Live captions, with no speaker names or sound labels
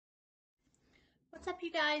What's up,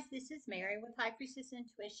 you guys? This is Mary with High Priestess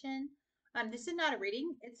Intuition. This is not a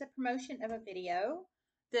reading, it's a promotion of a video.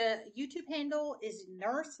 The YouTube handle is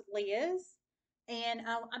Nurse Liz, and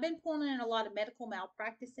I've been pulling in a lot of medical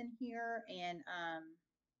malpractice in here and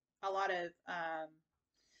a lot of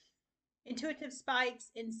intuitive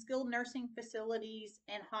spikes in skilled nursing facilities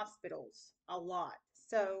and hospitals. A lot.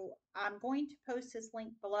 So I'm going to post this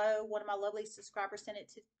link below. One of my lovely subscribers sent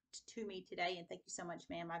it to me today, and thank you so much,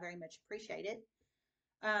 ma'am. I very much appreciate it.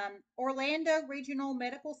 Orlando Regional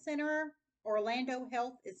Medical Center, Orlando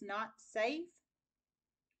Health is not safe.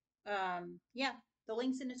 Yeah, the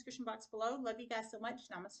link's in the description box below. Love you guys so much.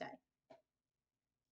 Namaste.